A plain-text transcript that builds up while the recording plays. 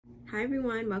Hi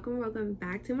everyone, welcome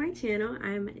back to my channel.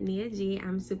 I'm Nia G.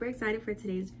 I'm super excited for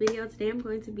today's video. Today I'm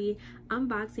going to be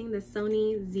unboxing the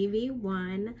Sony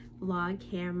ZV-1 vlog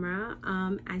camera.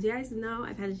 As you guys know,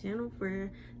 I've had a channel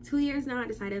for 2 years now. I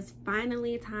decided it's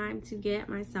finally time to get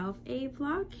myself a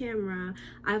vlog camera.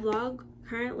 I vlog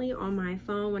currently on my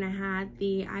phone. When I had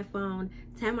the iPhone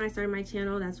 10 when I started my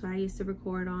channel, that's what I used to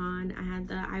record on. I had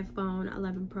the iPhone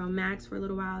 11 Pro Max for a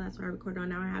little while. That's what I recorded on.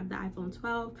 Now I have the iPhone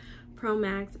 12 Pro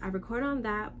Max. I record on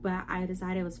that, but I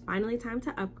decided it was finally time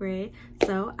to upgrade,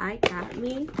 so I got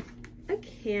me a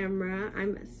camera.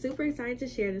 I'm super excited to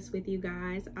share this with you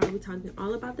guys. I'll be talking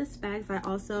all about the specs. I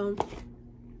also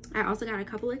got a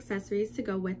couple accessories to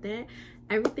go with it.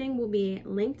 Everything will be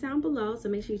linked down below, so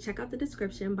make sure you check out the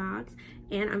description box.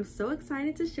 And I'm so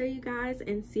excited to show you guys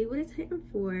and see what it's hitting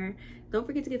for. Don't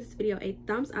forget to give this video a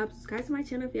thumbs up, subscribe to my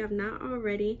channel if you have not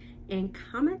already, and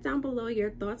comment down below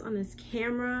your thoughts on this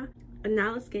camera. And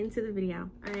now let's get into the video.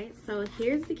 All right, so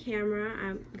here's the camera.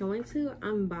 I'm going to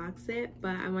unbox it,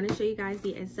 but I want to show you guys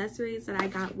the accessories that I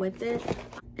got with it.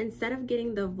 Instead of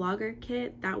getting the vlogger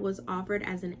kit that was offered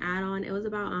as an add-on, it was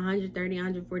about $130,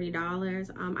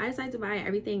 $140. I decided to buy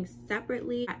everything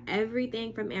separately.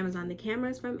 Everything from Amazon. The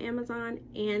camera's from Amazon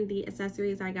and the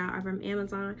accessories I got are from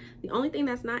Amazon. The only thing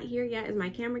that's not here yet is my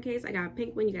camera case. I got a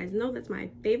pink one. You guys know that's my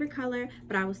favorite color,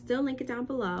 but I will still link it down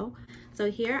below. So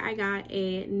here I got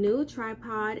a new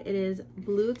tripod. It is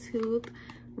Bluetooth.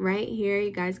 Right here,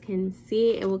 you guys can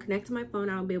see it will connect to my phone.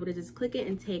 I'll be able to just click it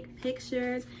and take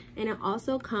pictures, and it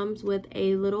also comes with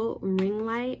a little ring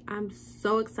light. I'm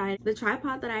so excited. The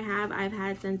tripod that I have, I've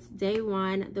had since day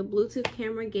one. The Bluetooth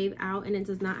camera gave out and it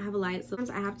does not have a light, so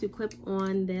I have to clip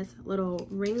on this little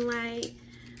ring light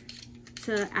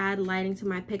to add lighting to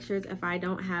my pictures if I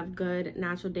don't have good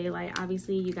natural daylight.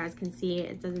 Obviously you guys can see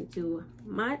it doesn't do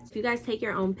much. If you guys take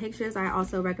your own pictures, I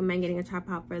also recommend getting a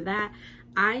tripod for that.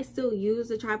 I still use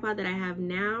the tripod that I have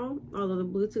now, although the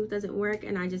Bluetooth doesn't work,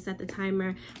 and I just set the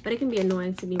timer, but it can be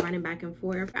annoying to be running back and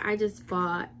forth. I just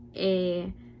bought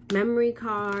a memory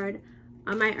card.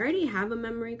 I already have a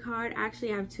memory card.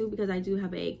 Actually, I have two because I do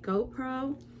have a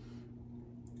GoPro.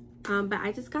 But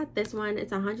I just got this one.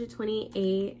 It's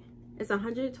 128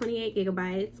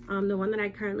 gigabytes. The one that I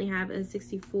currently have is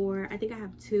 64. I think I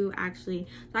have two actually.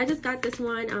 So I just got this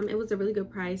one. It was a really good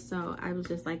price, so I was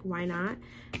just like, why not?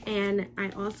 And I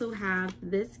also have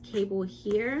this cable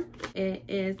here. It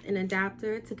is an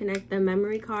adapter to connect the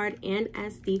memory card and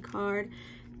SD card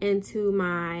into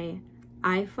my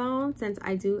iPhone. Since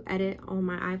I do edit on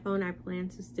my iPhone, I plan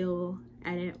to still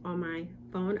edit on my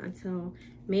phone until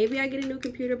maybe I get a new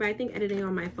computer, but I think editing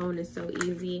on my phone is so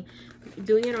easy.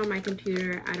 Doing it on my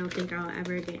computer, I don't think I'll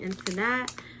ever get into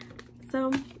that.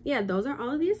 So yeah, those are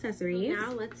all of the accessories.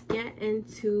 Now let's get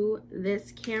into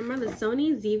this camera, the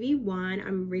Sony ZV-1.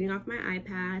 I'm reading off my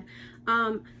iPad.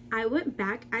 I went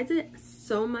back, I did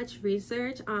so much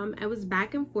research. I was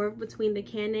back and forth between the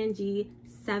Canon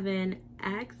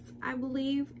G7X, I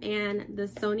believe, and the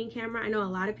Sony camera. I know a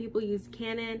lot of people use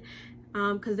Canon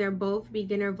because they're both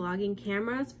beginner vlogging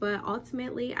cameras, but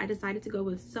ultimately I decided to go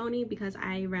with Sony because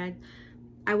I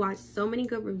watched so many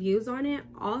good reviews on it.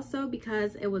 Also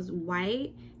because it was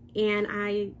white, and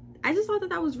I just thought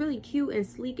that was really cute and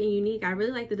sleek and unique. I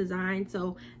really like the design,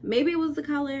 so maybe it was the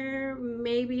color,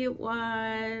 maybe it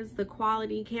was the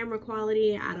quality, camera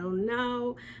quality, I don't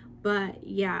know. But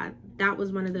yeah, that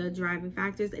was one of the driving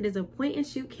factors. It is a point and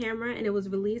shoot camera, and it was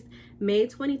released May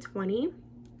 2020.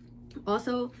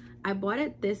 Also, I bought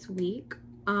it this week.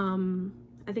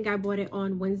 I think I bought it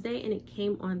on Wednesday and it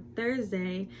came on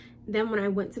Thursday. Then when I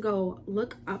went to go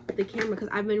look up the camera, because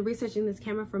I've been researching this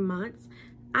camera for months,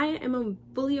 I am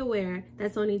fully aware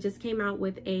that Sony just came out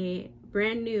with a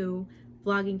brand new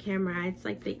vlogging camera. It's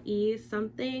like the E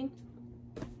something.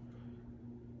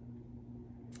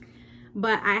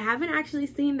 But I haven't actually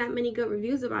seen that many good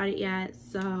reviews about it yet,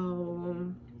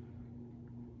 so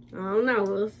I don't know,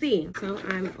 we'll see. So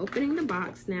I'm opening the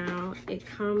box now. It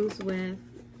comes with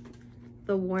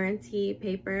the warranty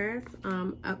papers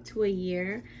up to a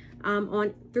year.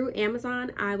 Through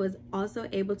Amazon, I was also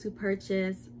able to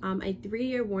purchase a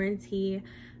 3-year warranty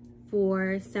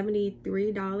for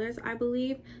 $73, I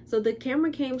believe. So the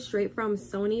camera came straight from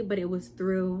Sony, but it was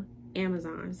through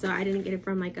Amazon. So I didn't get it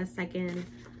from like a second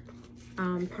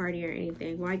party or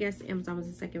anything. Well, I guess Amazon was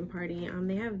a second party.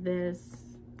 They have this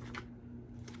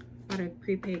a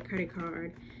prepaid credit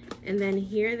card, and then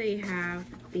here they have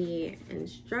the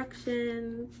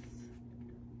instructions.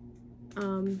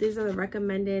 These are the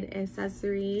recommended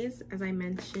accessories, as I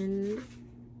mentioned.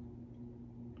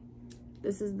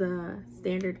 This is the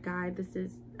standard guide. This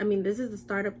is the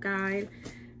startup guide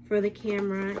for the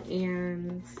camera,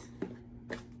 and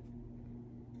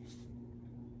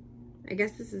I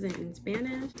guess this isn't in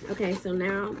Spanish. Okay, so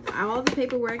now all the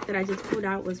paperwork that I just pulled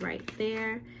out was right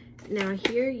there. Now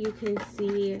here you can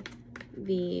see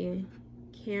the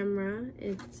camera.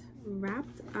 It's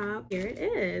wrapped up. Here it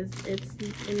is. It's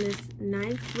in this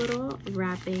nice little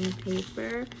wrapping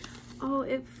paper. Oh,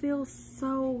 it feels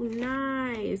so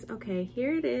nice. Okay,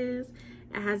 here it is.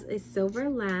 It has a silver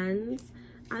lens.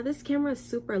 This camera is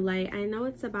super light. I know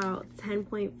it's about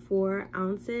 10.4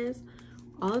 ounces.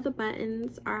 All of the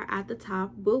buttons are at the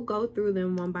top. We'll go through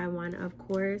them one by one, of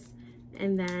course.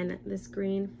 And then the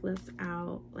screen flips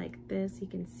out like this. You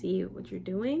can see what you're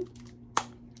doing.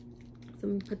 So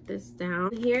let me put this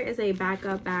down. Here is a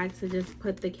backup bag to just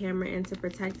put the camera in to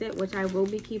protect it, which I will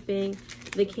be keeping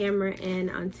the camera in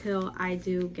until I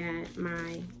do get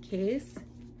my case.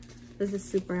 This is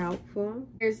super helpful.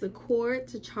 Here's the cord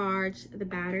to charge the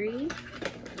battery.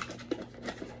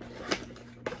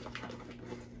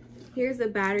 Here's the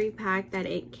battery pack that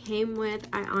it came with.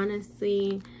 I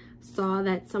honestly saw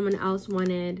that someone else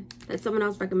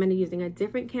recommended using a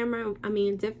different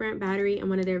different battery in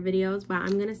one of their videos, but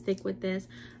I'm gonna stick with this.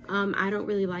 I don't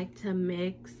really like to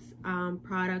mix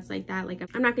products like that. Like,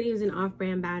 I'm not gonna use an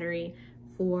off-brand battery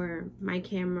for my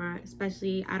camera,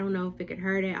 especially I don't know if it could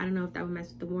hurt it. I don't know if that would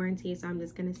mess with the warranty, so I'm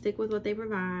just gonna stick with what they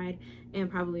provide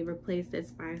and probably replace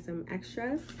this by some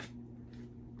extras.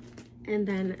 And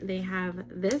then they have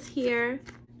this here.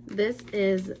 This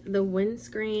is the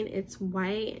windscreen. It's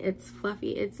white, it's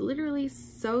fluffy, it's literally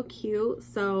so cute.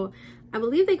 So I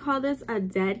believe they call this a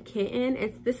dead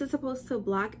kitten. This is supposed to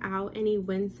block out any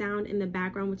wind sound in the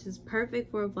background, which is perfect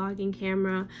for a vlogging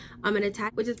camera.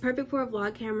 Which is perfect for a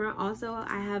vlog camera. Also,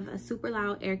 I have a super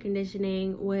loud air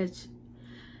conditioning, which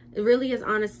really has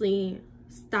honestly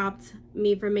stopped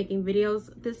me from making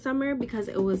videos this summer because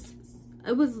it was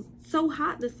so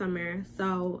hot this summer.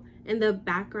 So, and the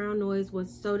background noise was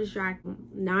so distracting.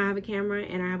 Now I have a camera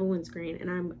and I have a windscreen, and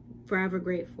I'm forever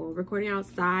grateful. Recording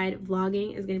outside,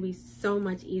 vlogging is gonna be so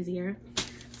much easier.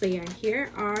 So yeah,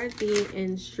 here are the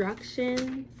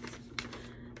instructions,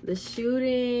 the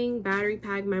shooting, battery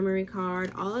pack, memory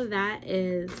card, all of that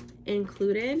is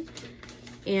included.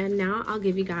 And now I'll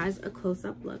give you guys a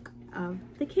close-up look of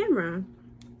the camera.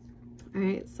 All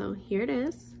right, so here it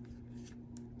is.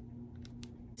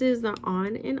 This is the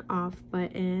on and off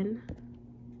button.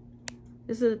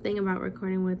 This is the thing about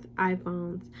recording with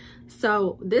iPhones.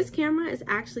 So this camera is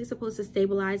actually supposed to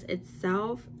stabilize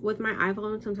itself. With my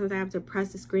iPhone, sometimes I have to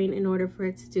press the screen in order for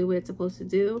it to do what it's supposed to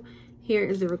do. Here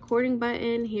is the recording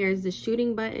button. Here's the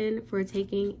shooting button for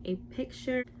taking a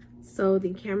picture. So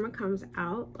the camera comes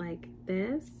out like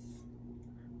this,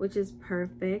 which is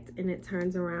perfect, and it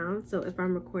turns around. So if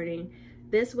I'm recording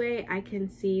this way, I can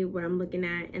see what I'm looking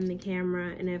at in the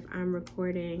camera, and if I'm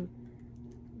recording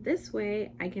this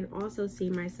way, I can also see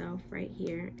myself right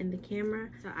here in the camera.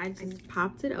 So I just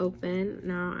popped it open.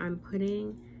 Now I'm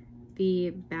putting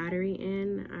the battery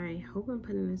in. I hope I'm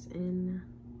putting this in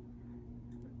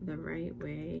the right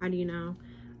way. How do you know?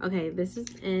 Okay, this is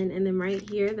in, and then right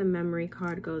here the memory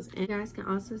card goes in. You guys can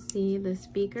also see the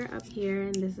speaker up here,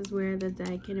 and this is where the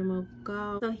dead kitten will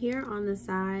go. So here on the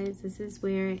sides, this is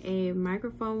where a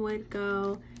microphone would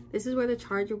go. This is where the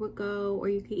charger would go, or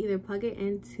you could either plug it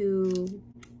into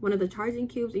one of the charging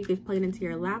cubes, or you could plug it into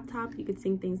your laptop. You could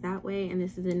sync things that way. And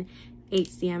this is an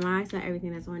HDMI, so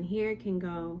everything that's on here can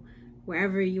go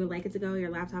wherever you would like it to go, your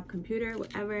laptop, computer,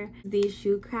 whatever. The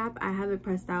shoe cap, I have it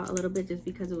pressed out a little bit just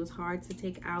because it was hard to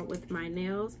take out with my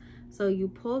nails. So you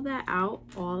pull that out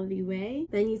all the way.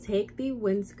 Then you take the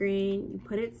windscreen, you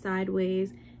put it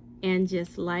sideways, and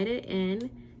just light it in,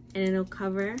 and it'll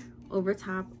cover over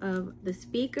top of the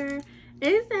speaker.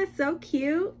 Isn't that so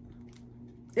cute?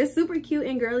 It's super cute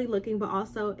and girly looking, but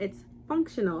also it's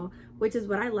functional, which is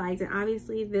what I liked. And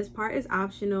obviously this part is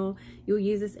optional. You'll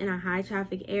use this in a high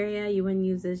traffic area. You wouldn't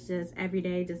use this just every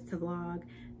day just to vlog.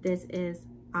 This is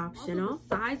optional. Also,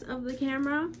 the size of the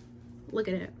camera, look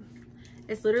at it.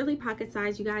 It's literally pocket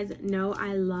size. You guys know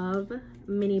I love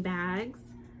mini bags.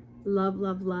 Love,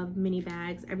 love, love mini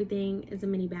bags. Everything is a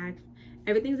mini bag.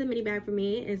 Everything's a mini bag for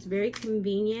me. It's very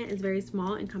convenient. It's very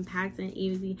small and compact and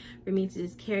easy for me to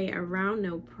just carry around,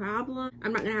 no problem.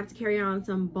 I'm not gonna have to carry on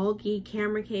some bulky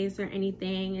camera case or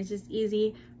anything. It's just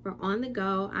easy for on the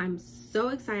go. I'm so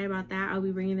excited about that. I'll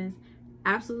be bringing this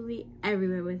absolutely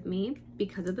everywhere with me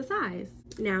because of the size.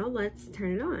 Now let's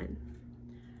turn it on.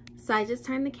 So I just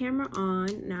turned the camera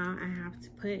on. Now I have to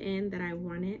put in that I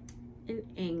want it in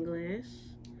English.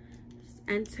 Just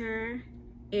enter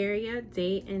area,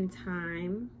 date, and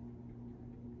time.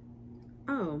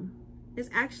 Oh, it's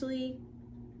actually,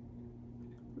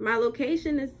 my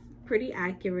location is pretty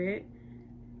accurate,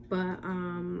 but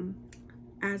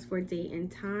As for date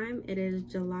and time, it is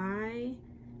July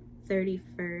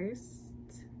 31st,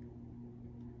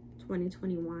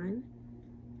 2021,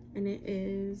 and it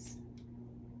is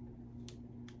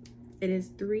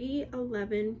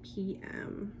 3:11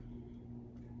 p.m.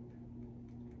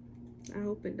 I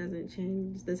hope it doesn't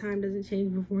change. The time doesn't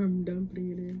change before I'm done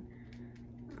putting it in.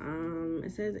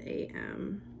 It says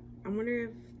a.m. I wonder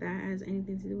if that has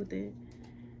anything to do with it.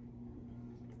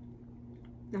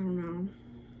 I don't know.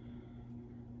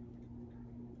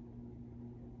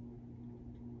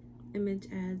 Image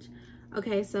Edge.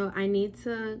 Okay, so I need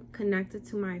to connect it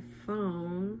to my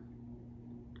phone.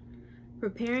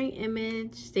 Preparing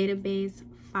image database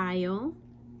file.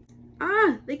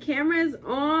 Ah, the camera is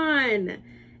on.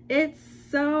 It's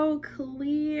so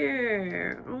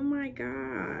clear. Oh my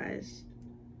gosh.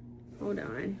 Hold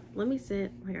on. Let me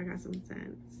sit like I got some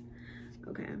sense.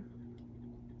 Okay.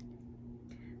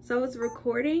 So it's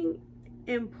recording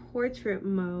in portrait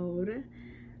mode.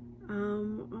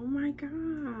 Oh my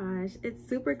gosh. It's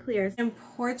super clear. In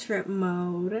portrait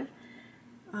mode.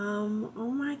 Oh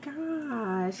my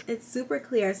gosh. It's super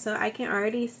clear. So I can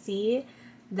already see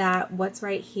that what's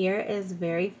right here is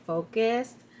very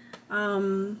focused.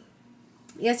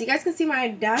 Yes, you guys can see my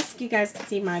desk, you guys can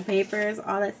see my papers,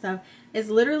 all that stuff. It's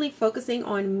literally focusing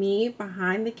on me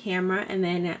behind the camera, and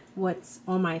then what's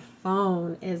on my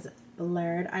phone is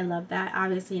blurred. I love that.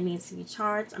 Obviously it needs to be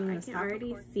charged. I'm gonna stop. I can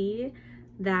already see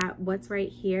that what's right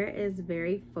here is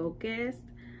very focused.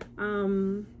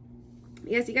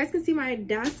 Yes, you guys can see my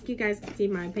desk, you guys can see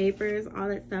my papers, all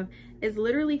that stuff. It's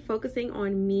literally focusing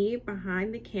on me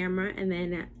behind the camera, and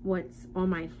then what's on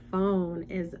my phone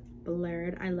is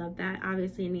blurred. I love that.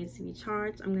 Obviously it needs to be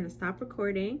charged. I'm going to stop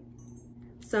recording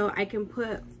so I can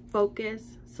put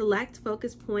focus, select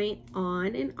focus point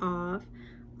on and off.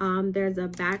 There's a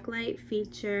backlight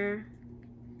feature.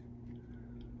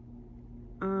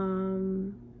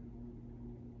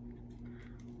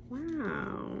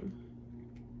 Wow.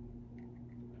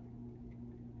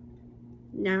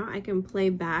 Now I can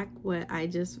play back what I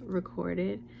just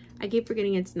recorded. I keep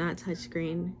forgetting it's not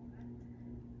touchscreen.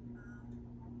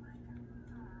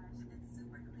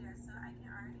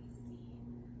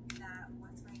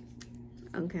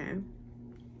 Okay,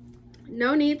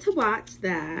 no need to watch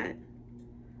that.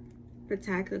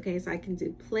 Protect. Okay, so I can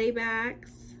do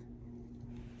playbacks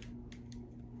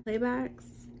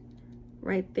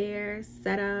right there.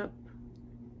 Setup.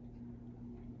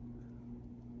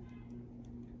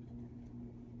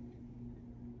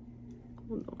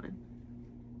 Hold on.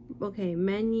 Okay,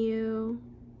 menu,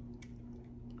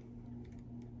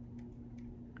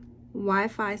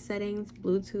 Wi-Fi settings,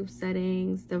 Bluetooth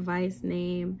settings, device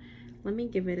name. Let me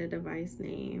give it a device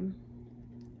name,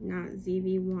 not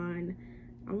ZV-1.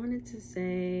 I wanted to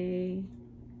say,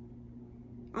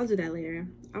 I'll do that later.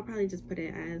 I'll probably just put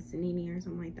it as Nini or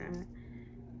something like that.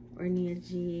 Or Nia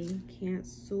G.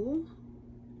 Cancel.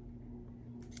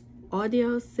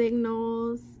 Audio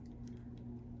signals.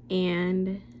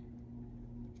 And,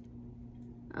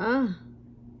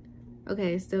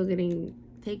 okay, still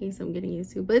taking some getting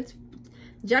used to. But it's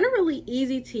generally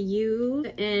easy to use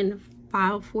in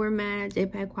file format,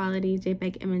 JPEG quality,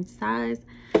 JPEG image size,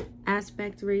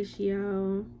 aspect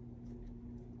ratio.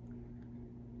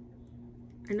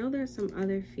 I know there's some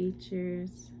other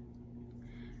features.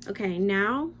 Okay,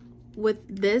 now with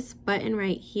this button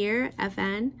right here,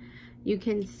 FN, you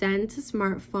can send to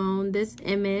smartphone this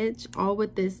image, all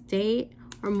with this date,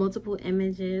 or multiple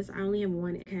images. I only have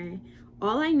one. Okay.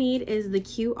 All I need is the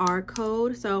QR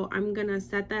code, so I'm gonna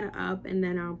set that up and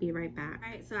then I'll be right back.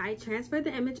 All right, so I transferred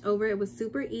the image over. It was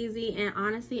super easy, and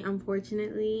honestly,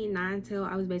 unfortunately, not until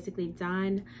I was basically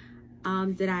done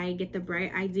did I get the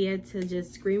bright idea to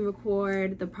just screen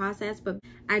record the process. But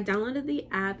I downloaded the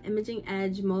app.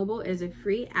 ImagingEdgeMobile is a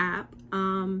free app.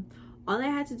 All I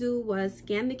had to do was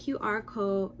scan the QR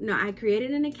code. No, I created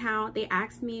an account. They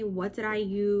asked me, what did I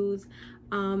use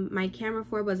my camera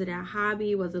for? Was it a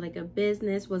hobby? Was it like a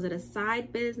business? Was it a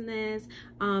side business?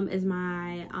 Is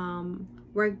my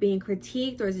work being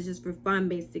critiqued, or is it just for fun?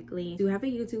 Basically, I do have a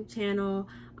YouTube channel.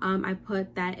 I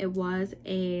put that it was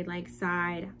a like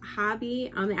side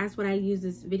hobby. They asked what I use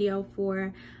this video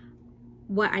for,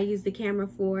 what I use the camera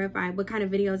for, what kind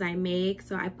of videos I make.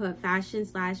 So I put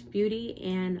fashion/beauty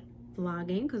and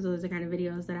vlogging, because those are the kind of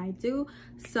videos that I do.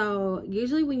 So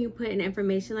usually when you put in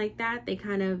information like that, they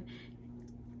kind of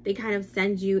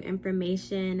send you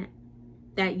information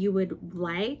that you would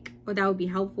like, or that would be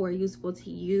helpful or useful to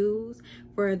use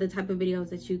for the type of videos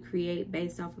that you create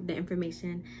based off of the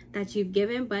information that you've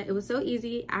given. But it was so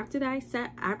easy. After I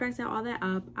set all that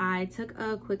up, I took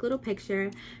a quick little picture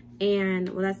And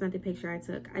well, that's not the picture I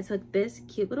took. I took this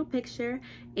cute little picture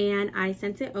and I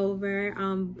sent it over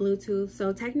Bluetooth.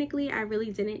 So technically I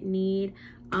really didn't need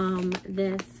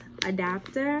this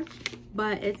adapter,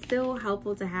 but it's still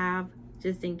helpful to have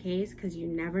just in case, because you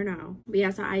never know. But yeah,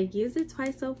 so I used it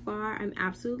twice so far. I'm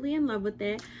absolutely in love with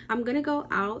it. I'm gonna go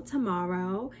out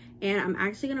tomorrow and I'm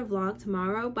actually gonna vlog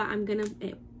tomorrow, but I'm gonna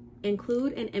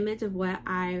include an image of what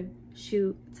I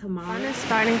shoot tomorrow. The sun is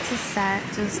starting to set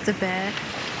just a bit.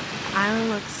 Island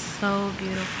looks so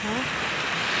beautiful.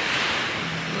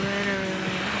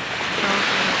 Literally so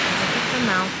beautiful. Look at the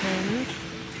mountains.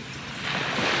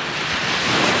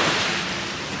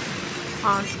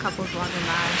 Oh, this couple's walking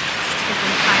by. Get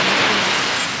some privacy.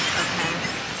 Okay.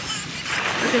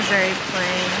 This is very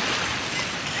plain.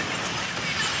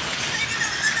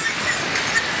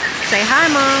 Say hi,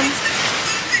 Mom.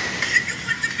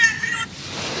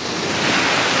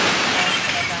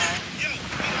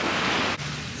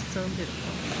 So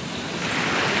beautiful.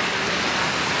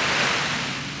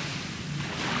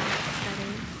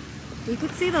 We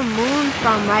could see the moon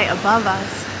from right above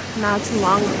us not too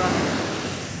long ago.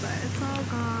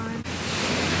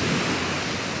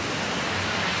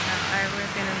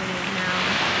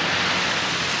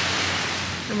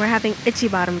 And we're having itchy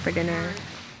bottom for dinner.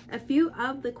 A few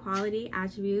of the quality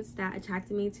attributes that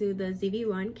attracted me to the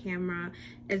ZV-1 camera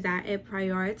is that it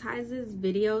prioritizes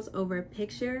videos over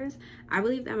pictures. I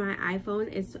believe that my iPhone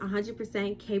is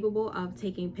 100% capable of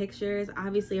taking pictures,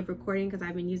 obviously of recording, because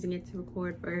I've been using it to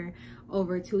record for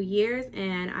over 2 years,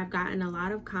 and I've gotten a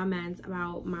lot of comments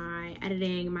about my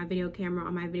editing, my video camera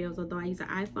on my videos, although I use an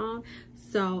iPhone.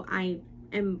 So I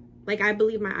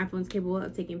believe my iPhone is capable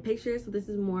of taking pictures, so this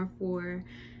is more for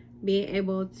being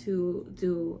able to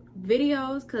do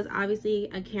videos, because obviously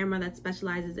a camera that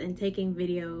specializes in taking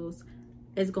videos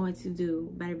is going to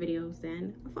do better videos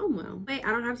than a phone will. I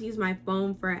don't have to use my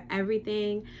phone for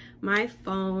everything. My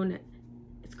phone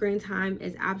screen time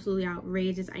is absolutely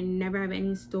outrageous. I never have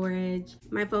any storage.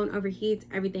 My phone overheats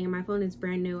everything, and my phone is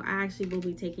brand new. I actually will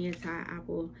be taking it to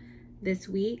Apple this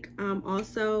week.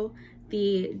 Also,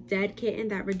 the dead kitten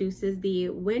that reduces the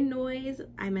wind noise.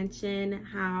 I mentioned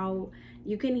how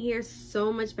you can hear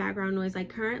so much background noise. Like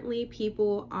currently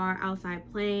people are outside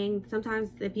playing.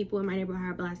 Sometimes the people in my neighborhood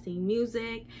are blasting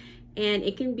music, and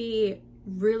it can be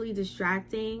really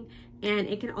distracting, and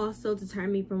it can also deter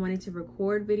me from wanting to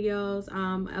record videos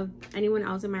of anyone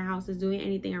else in my house is doing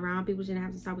anything around. People shouldn't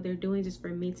have to stop what they're doing just for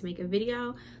me to make a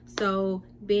video. So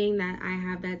being that I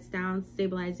have that sound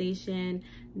stabilization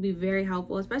would be very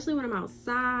helpful, especially when I'm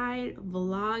outside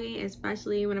vlogging,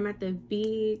 especially when I'm at the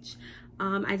beach.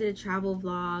 I did a travel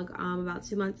vlog about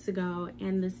 2 months ago,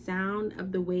 and the sound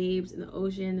of the waves in the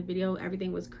ocean, the video,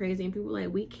 everything was crazy, and people were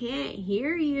like, we can't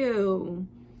hear you.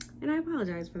 And I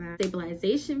apologize for that.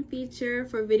 Stabilization feature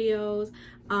for videos.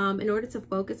 In order to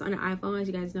focus on an iPhone, as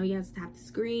you guys know, you have to tap the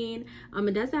screen.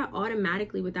 It does that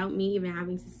automatically without me even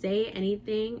having to say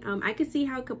anything. I could see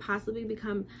how it could possibly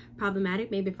become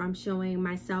problematic, maybe if I'm showing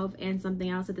myself and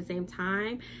something else at the same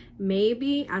time.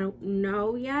 Maybe, I don't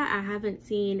know yet. I haven't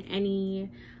seen any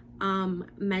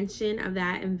mention of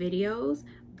that in videos,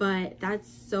 but that's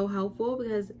so helpful,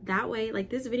 because that way, like,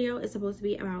 this video is supposed to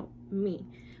be about me,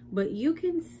 but you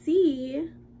can see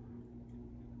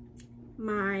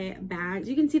my bags,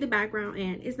 you can see the background,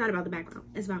 and it's not about the background,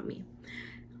 it's about me.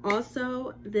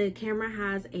 Also, the camera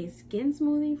has a skin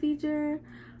smoothing feature.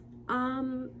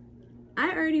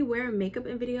 I already wear makeup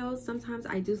in videos. Sometimes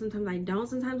I do, sometimes I don't.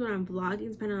 Sometimes when I'm vlogging,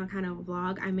 depending on the kind of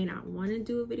vlog, I may not want to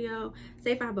do a video.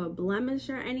 Say if I have a blemish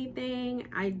or anything,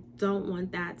 I don't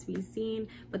want that to be seen,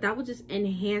 but that will just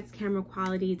enhance camera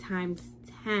quality times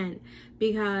 10,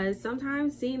 because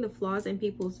sometimes seeing the flaws in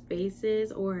people's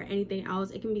faces or anything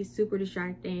else, it can be super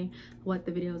distracting what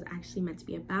the video is actually meant to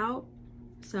be about.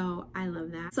 So I love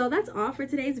that. So that's all for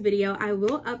today's video. I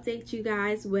will update you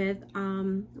guys with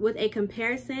a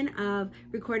comparison of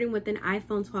recording with an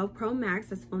iPhone 12 Pro Max,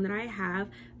 that's the phone that I have,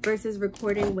 versus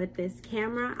recording with this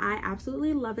camera. I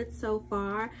absolutely love it so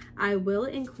far. I will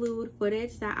include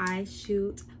footage that I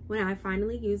shoot when I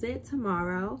finally use it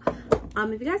tomorrow.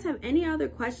 If you guys have any other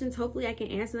questions, hopefully I can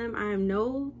answer them. I am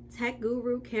no tech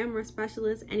guru, camera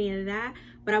specialist, any of that,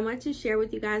 but I want to share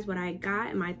with you guys what I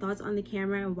got and my thoughts on the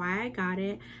camera and why I got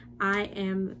it. I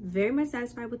am very much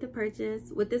satisfied with the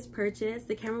purchase. With this purchase,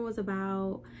 the camera was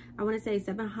about, I want to say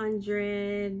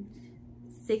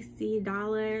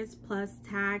 $760 plus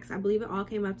tax. I believe it all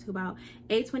came up to about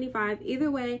 $825.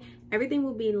 Either way, everything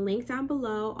will be linked down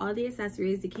below. All the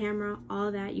accessories, the camera,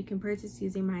 all that you can purchase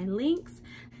using my links.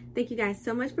 Thank you guys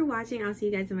so much for watching. I'll see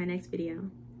you guys in my next video.